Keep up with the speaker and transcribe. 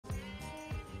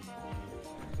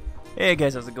Hey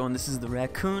guys, how's it going? This is the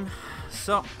Raccoon.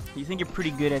 So, you think you're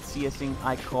pretty good at CSing?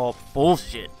 I call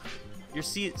bullshit.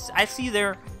 I see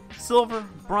there silver,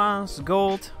 bronze,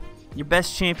 gold. Your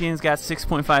best champion's got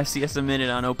 6.5 CS a minute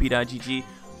on op.gg.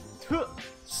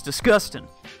 It's disgusting.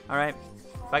 Alright,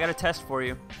 if I got a test for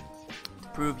you to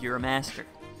prove you're a master.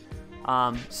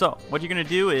 So, what you're going to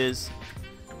do is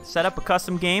set up a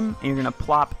custom game and you're going to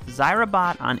plop Zyra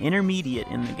bot on intermediate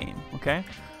in the game, okay?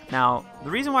 Now, the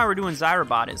reason why we're doing Zyra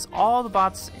bot is all the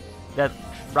bots that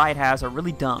Riot has are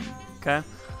really dumb, okay?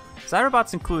 Zyra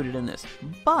bot's included in this,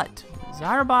 but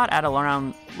Zyra bot at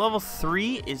around level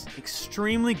 3 is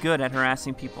extremely good at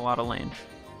harassing people out of lane.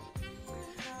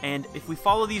 And if we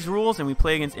follow these rules and we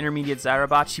play against intermediate Zyra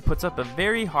bot, she puts up a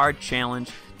very hard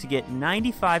challenge to get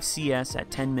 95 CS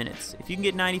at 10 minutes. If you can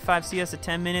get 95 CS at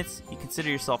 10 minutes, you consider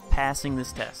yourself passing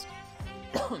this test.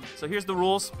 So here's the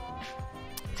rules.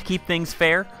 To keep things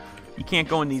fair, you can't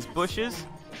go in these bushes.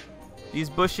 These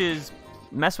bushes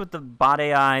mess with the bot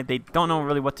AI. They don't know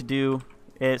really what to do.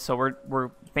 So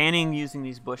we're banning using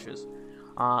these bushes.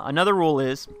 Another rule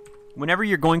is, whenever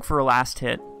you're going for a last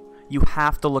hit, you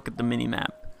have to look at the minimap.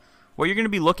 What you're going to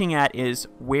be looking at is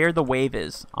where the wave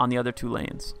is on the other two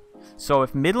lanes. So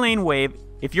if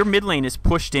your mid lane is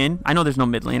pushed in, I know there's no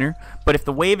mid laner, but if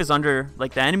the wave is under,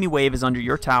 like the enemy wave is under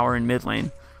your tower in mid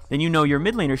lane, then you know your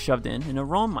mid laner shoved in and a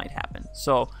roam might happen.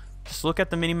 So just look at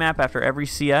the minimap after every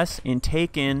CS and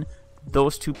take in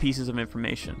those two pieces of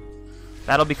information.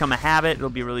 That'll become a habit. It'll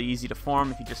be really easy to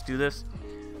form if you just do this.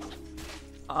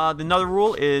 Another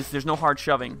rule is there's no hard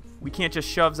shoving. We can't just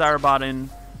shove Zyra bot in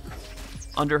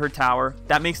under her tower.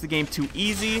 That makes the game too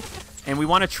easy, and we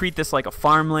want to treat this like a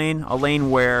farm lane, a lane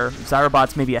where Zyra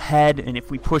bot's maybe ahead, and if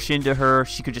we push into her,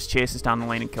 she could just chase us down the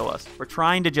lane and kill us. We're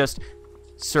trying to just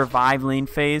survive lane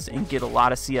phase and get a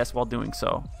lot of CS while doing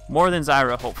so. More than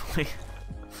Zyra, hopefully.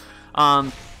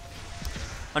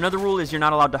 Another rule is you're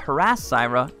not allowed to harass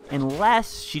Zyra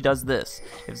unless she does this.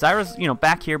 If Zyra's,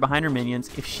 back here behind her minions,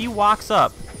 if she walks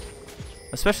up,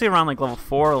 especially around like level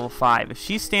 4 or level 5, if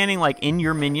she's standing like in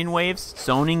your minion waves,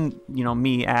 zoning,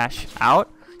 me, Ash, out,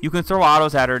 you can throw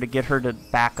autos at her to get her to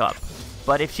back up.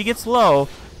 But if she gets low,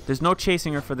 there's no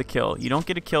chasing her for the kill. You don't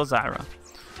get to kill Zyra.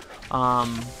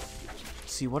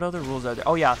 See, what other rules are there?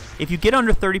 Oh yeah, if you get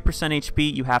under 30%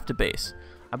 HP, you have to base.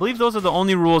 I believe those are the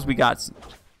only rules we got.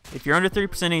 If you're under 30%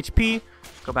 HP,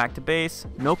 go back to base.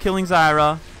 No killing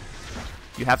Zyra.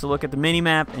 You have to look at the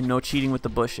minimap, and no cheating with the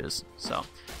bushes. So,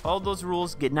 follow those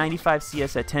rules, get 95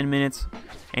 CS at 10 minutes,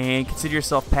 and consider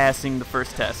yourself passing the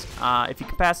first test. If you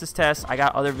can pass this test, I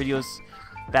got other videos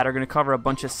that are going to cover a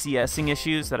bunch of CSing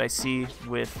issues that I see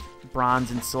with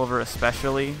bronze and silver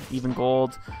especially, even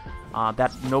gold,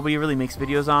 that nobody really makes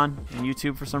videos on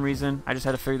YouTube for some reason. I just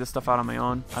had to figure this stuff out on my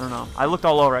own. I don't know. I looked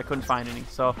all over. I couldn't find any.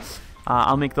 So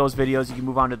I'll make those videos. You can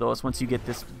move on to those once you get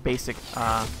this basic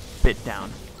bit down.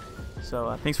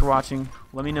 So thanks for watching.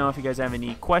 Let me know if you guys have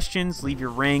any questions. Leave your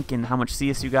rank and how much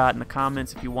CS you got in the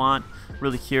comments if you want.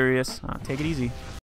 Really curious. Take it easy.